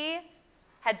 He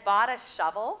had bought a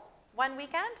shovel one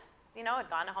weekend, you know, had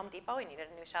gone to Home Depot, he needed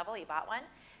a new shovel, he bought one.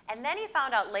 And then he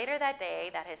found out later that day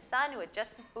that his son, who had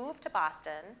just moved to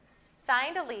Boston,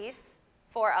 signed a lease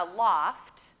for a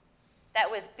loft that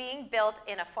was being built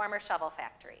in a former shovel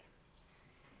factory.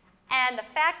 And the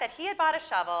fact that he had bought a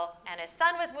shovel and his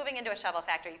son was moving into a shovel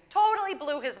factory totally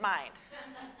blew his mind.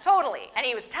 Totally. And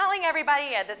he was telling everybody,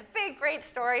 he had this big, great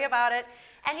story about it.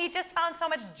 And he just found so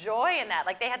much joy in that.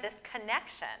 Like they had this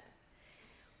connection.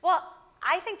 Well,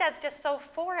 I think that's just so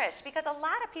fourish because a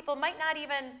lot of people might not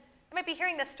even, they might be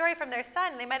hearing this story from their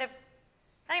son and they might have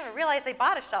not even realized they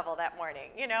bought a shovel that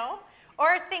morning, you know?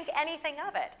 Or think anything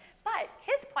of it. But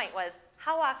his point was,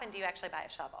 how often do you actually buy a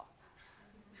shovel?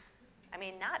 I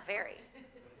mean, not very.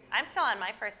 I'm still on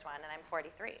my first one, and I'm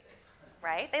 43,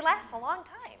 right? They last a long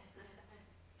time.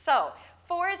 So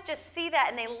 4s just see that,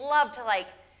 and they love to, like,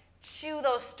 chew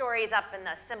those stories up in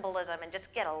the symbolism and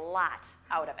just get a lot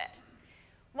out of it.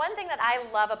 One thing that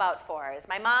I love about 4s,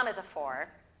 my mom is a 4,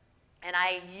 and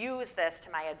I use this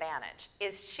to my advantage,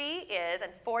 is she is,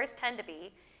 and 4s tend to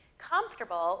be,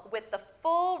 comfortable with the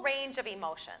full range of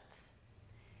emotions.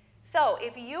 So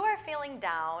if you are feeling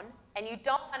down and you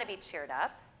don't want to be cheered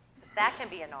up, because that can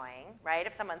be annoying, right?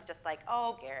 If someone's just like,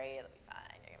 oh, Gary, it'll be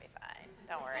fine, you're going to be fine,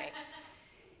 don't worry.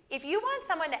 If you want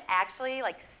someone to actually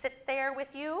like sit there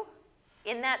with you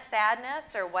in that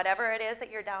sadness or whatever it is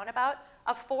that you're down about,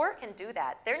 a 4 can do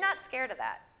that. They're not scared of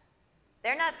that.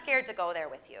 They're not scared to go there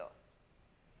with you.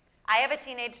 I have a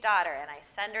teenage daughter, and I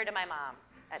send her to my mom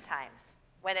at times.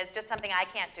 When it's just something I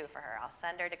can't do for her, I'll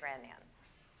send her to Grandnan.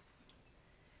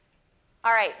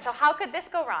 All right, so how could this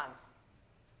go wrong?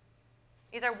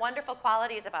 These are wonderful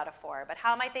qualities about a 4, but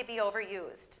how might they be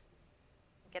overused?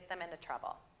 Get them into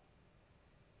trouble.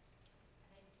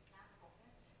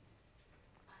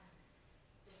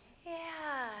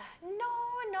 Yeah,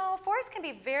 no, 4s can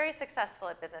be very successful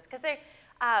at business because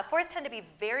 4s tend to be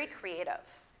very creative,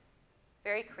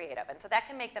 and so that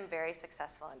can make them very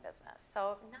successful in business.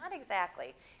 So not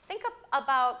exactly. Think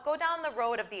about, go down the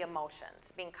road of the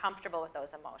emotions, being comfortable with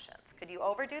those emotions. Could you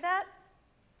overdo that?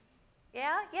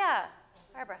 Yeah,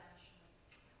 Barbara.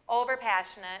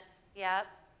 Over-passionate, yep.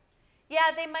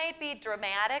 Yeah, they might be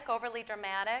dramatic, overly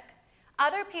dramatic.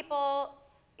 Other people,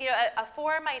 you know, a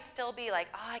 4 might still be like,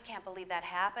 oh, I can't believe that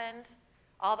happened.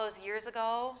 All those years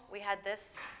ago, we had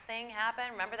this thing happen.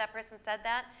 Remember that person said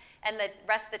that? And the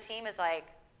rest of the team is like,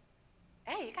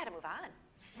 hey, you got to move on.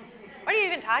 What are you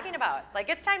even talking about? Like,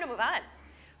 it's time to move on.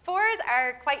 4s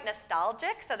are quite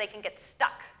nostalgic, so they can get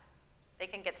stuck. They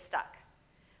can get stuck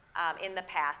in the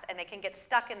past, and they can get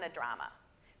stuck in the drama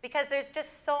because there's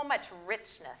just so much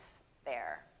richness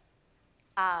there.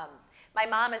 My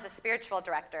mom is a spiritual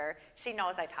director. She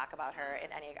knows I talk about her in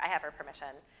I have her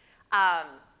permission.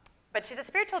 But she's a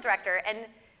spiritual director, and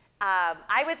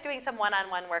I was doing some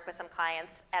one-on-one work with some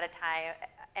clients at a time,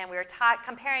 and we were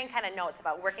comparing kind of notes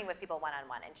about working with people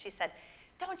one-on-one, and she said,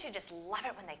 don't you just love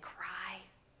it when they cry?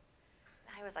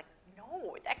 And I was like,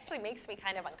 no, it actually makes me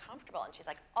kind of uncomfortable. And she's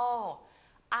like, oh,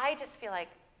 I just feel like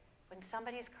When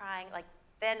somebody's crying, like,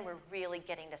 then we're really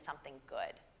getting to something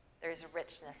good. There's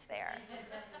richness there.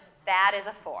 That is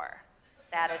a 4.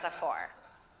 That is a 4.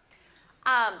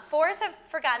 4s have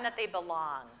forgotten that they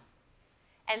belong.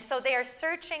 And so they are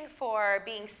searching for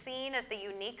being seen as the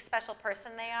unique, special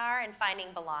person they are and finding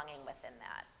belonging within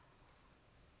that.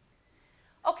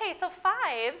 Okay, so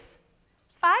 5s.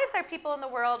 5s are people in the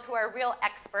world who are real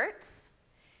experts.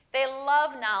 They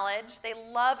love knowledge. They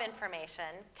love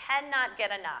information, cannot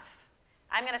get enough.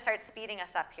 I'm going to start speeding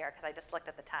us up here because I just looked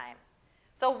at the time.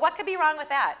 So what could be wrong with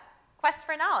that? Quest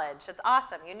for knowledge. It's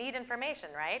awesome. You need information,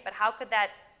 right? But how could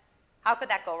that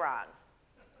go wrong?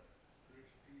 There's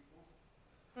people.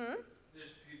 Hmm?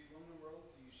 There's people in the world.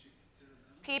 You should consider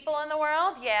them. People in the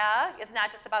world, yeah. It's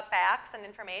not just about facts and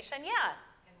information, yeah.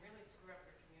 And really screw up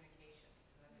your communication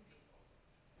with other people.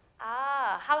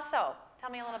 Ah, how so?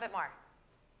 Tell me a little bit more.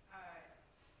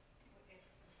 If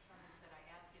someone said, I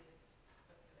asked you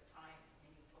for the time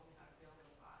and you told me how to build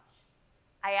a watch.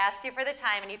 I asked you for the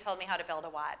time and you told me how to build a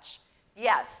watch.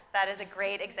 Yes, that is a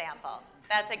great example.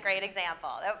 That's a great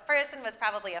example. That person was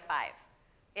probably a 5.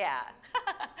 Yeah.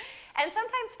 And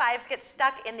sometimes 5s get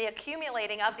stuck in the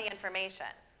accumulating of the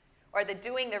information or the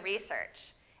doing the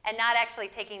research and not actually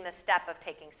taking the step of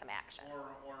taking some action.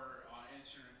 Or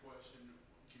answering a question,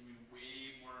 give me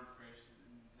way more information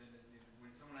than is needed.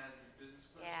 When someone has a business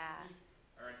question for me,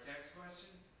 or a tax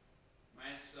question, my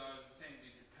answer is always the same.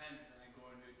 It depends, and I go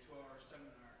into a 2-hour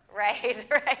seminar. Right,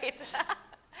 right.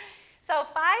 So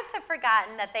 5s have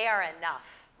forgotten that they are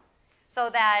enough. So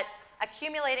that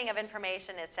accumulating of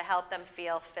information is to help them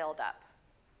feel filled up.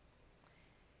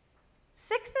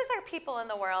 6s are people in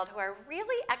the world who are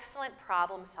really excellent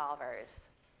problem solvers.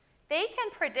 They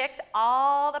can predict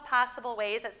all the possible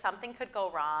ways that something could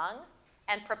go wrong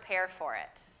and prepare for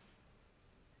it.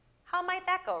 How might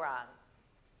that go wrong?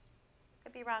 What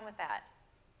could be wrong with that?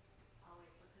 Always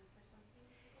looking for something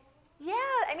to go wrong.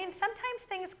 Yeah, I mean, sometimes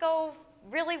things go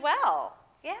really well.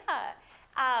 Yeah.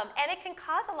 And it can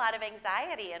cause a lot of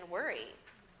anxiety and worry.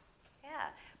 Yeah.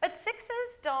 But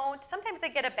 6s don't, sometimes they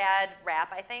get a bad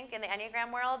rap, I think, in the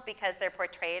Enneagram world because they're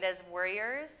portrayed as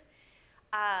worriers.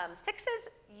 6s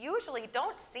usually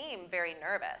don't seem very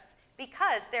nervous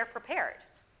because they're prepared.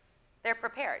 They're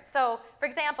prepared. So, for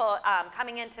example,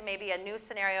 coming into maybe a new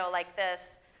scenario like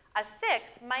this, a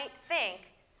 6 might think,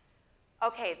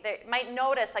 okay, they might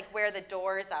notice like where the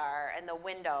doors are and the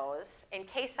windows in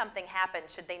case something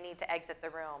happens should they need to exit the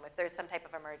room if there's some type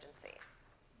of emergency.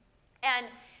 And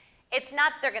it's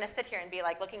not that they're going to sit here and be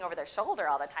like looking over their shoulder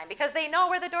all the time because they know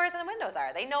where the doors and the windows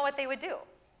are. They know what they would do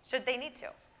should they need to.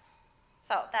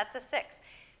 So that's a 6.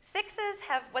 6s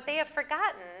have, what they have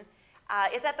forgotten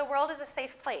is that the world is a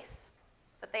safe place,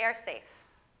 that they are safe.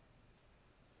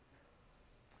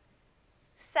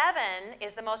 7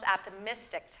 is the most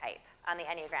optimistic type on the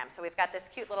Enneagram. So we've got this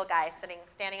cute little guy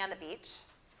standing on the beach.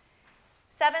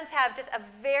 7s have just a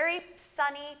very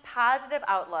sunny, positive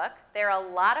outlook. They're a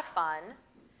lot of fun.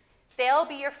 They'll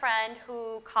be your friend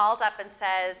who calls up and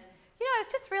says, you know, I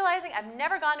was just realizing I've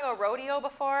never gone to a rodeo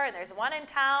before, and there's one in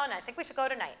town, and I think we should go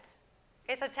tonight.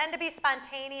 Okay, so tend to be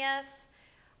spontaneous,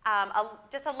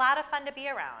 just a lot of fun to be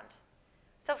around.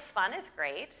 So fun is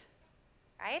great,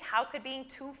 right? How could being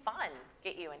too fun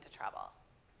get you into trouble?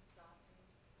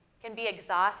 Exhausting. Can be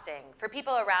exhausting for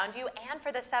people around you and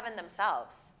for the 7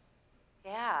 themselves.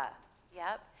 Yeah,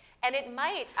 yep. And it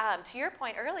might, to your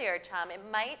point earlier, Chum, it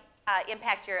might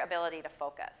impact your ability to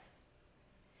focus.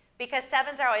 Because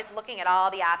 7s are always looking at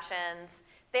all the options.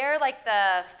 They're like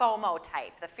the FOMO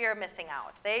type, the fear of missing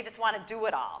out. They just want to do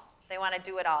it all. They want to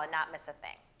do it all and not miss a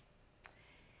thing.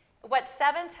 What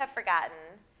 7s have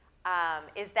forgotten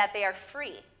is that they are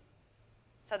free.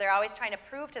 So they're always trying to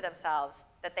prove to themselves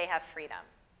that they have freedom.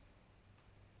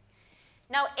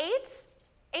 Now 8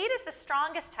 is the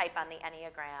strongest type on the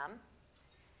Enneagram.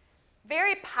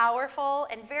 Very powerful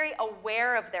and very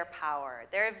aware of their power.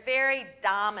 They're a very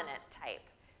dominant type.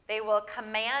 They will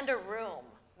command a room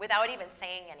without even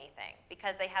saying anything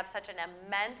because they have such an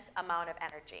immense amount of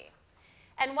energy.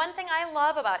 And one thing I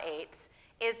love about 8s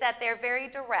is that they're very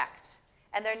direct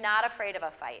and they're not afraid of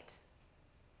a fight.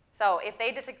 So if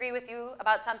they disagree with you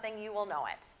about something, you will know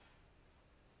it.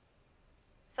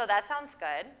 So that sounds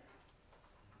good.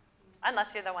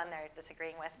 Unless you're the one they're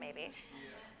disagreeing with, maybe.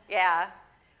 Yeah.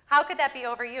 How could that be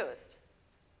overused?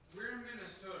 We're in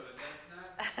Minnesota. That's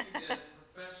not seen as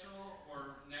professional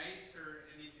or nice or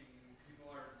anything.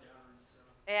 People are down, so.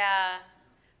 Yeah.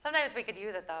 Sometimes we could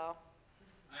use it, though.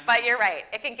 But you're right.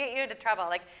 It can get you into trouble.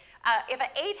 Like, if an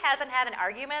 8 hasn't had an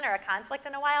argument or a conflict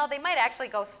in a while, they might actually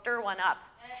go stir one up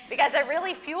because it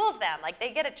really fuels them. Like,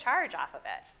 they get a charge off of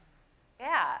it.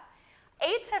 Yeah.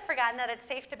 8s have forgotten that it's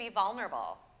safe to be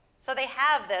vulnerable. So they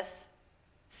have this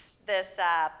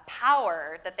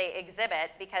power that they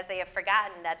exhibit because they have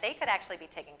forgotten that they could actually be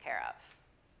taken care of.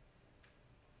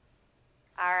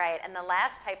 All right, and the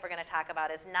last type we're going to talk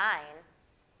about is 9.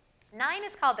 9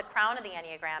 is called the crown of the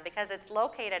Enneagram because it's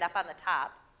located up on the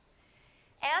top,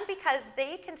 and because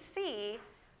they can see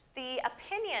the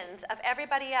opinions of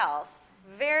everybody else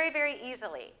very, very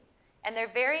easily, and they're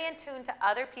very in tune to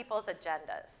other people's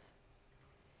agendas.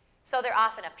 So they're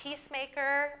often a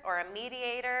peacemaker or a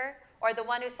mediator, or the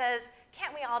one who says,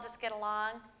 can't we all just get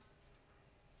along?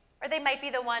 Or they might be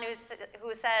the one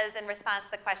who says in response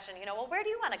to the question, you know, well, where do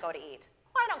you want to go to eat?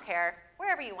 Oh, I don't care,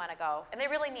 wherever you want to go. And they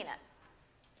really mean it.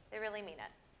 They really mean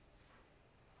it.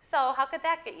 So how could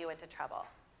that get you into trouble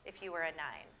if you were a 9?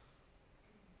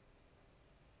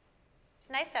 It's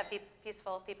nice to have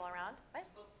peaceful people around. What?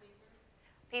 People pleaser.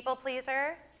 People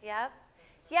pleaser, yep.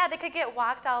 Yeah, they could get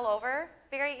walked all over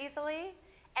very easily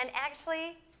and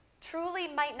actually truly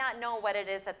might not know what it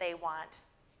is that they want.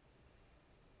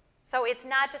 So it's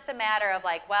not just a matter of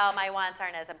like, well, my wants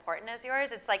aren't as important as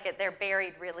yours. It's like they're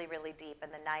buried really, really deep,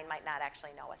 and the 9 might not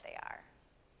actually know what they are.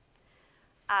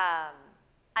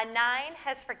 A 9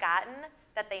 has forgotten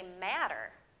that they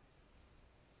matter.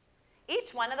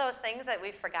 Each one of those things that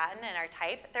we've forgotten in our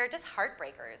types, they're just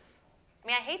heartbreakers. I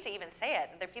mean, I hate to even say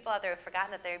it. There are people out there who've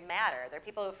forgotten that they matter. There are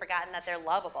people who've forgotten that they're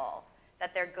lovable,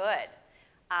 that they're good.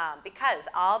 Because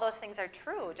all those things are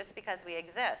true just because we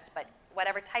exist, but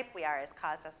whatever type we are has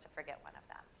caused us to forget one of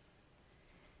them.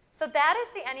 So that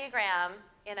is the Enneagram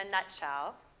in a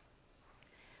nutshell.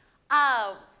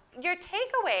 Your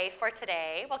takeaway for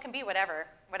today, well, can be whatever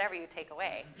you take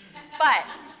away. But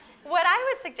what I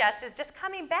would suggest is just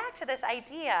coming back to this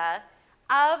idea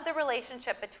of the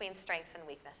relationship between strengths and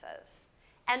weaknesses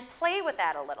and play with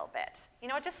that a little bit. You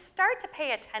know, just start to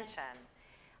pay attention.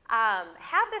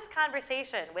 Have this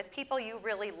conversation with people you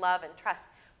really love and trust.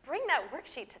 Bring that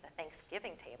worksheet to the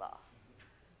Thanksgiving table.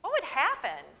 What would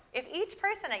happen if each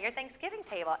person at your Thanksgiving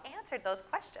table answered those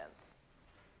questions?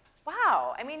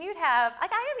 Wow, I mean, you'd have,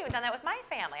 like, I haven't even done that with my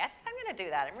family. I think I'm going to do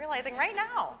that. I'm realizing right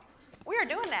now. We are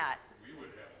doing that. We would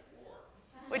have a war.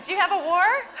 Would you have a war?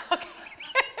 Okay.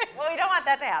 Well, we don't want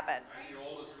that to happen. I'm the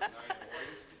oldest of 9 boys,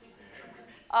 and it would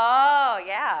be. Oh,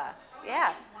 yeah,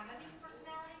 yeah. One of these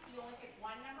personalities, you only pick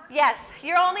one number? Yes,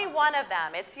 you're only one of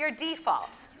them. It's your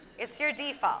default. It's your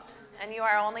default, and you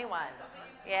are only one.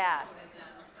 Yeah.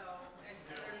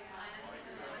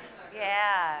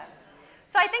 Yeah.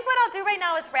 So I think what I'll do right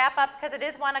now is wrap up because it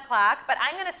is 1 o'clock, but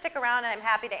I'm going to stick around and I'm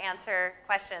happy to answer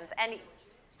questions. And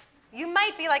you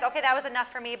might be like, okay, that was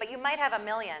enough for me, but you might have a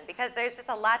million because there's just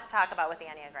a lot to talk about with the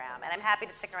Enneagram, and I'm happy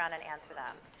to stick around and answer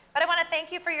them. But I want to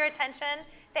thank you for your attention.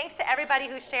 Thanks to everybody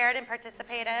who shared and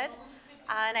participated,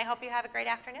 and I hope you have a great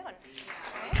afternoon.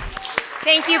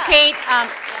 Thank you, Kate. You're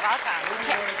welcome.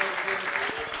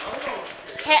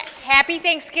 Happy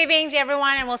Thanksgiving to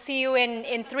everyone, and we'll see you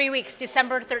in 3 weeks,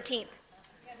 December 13th.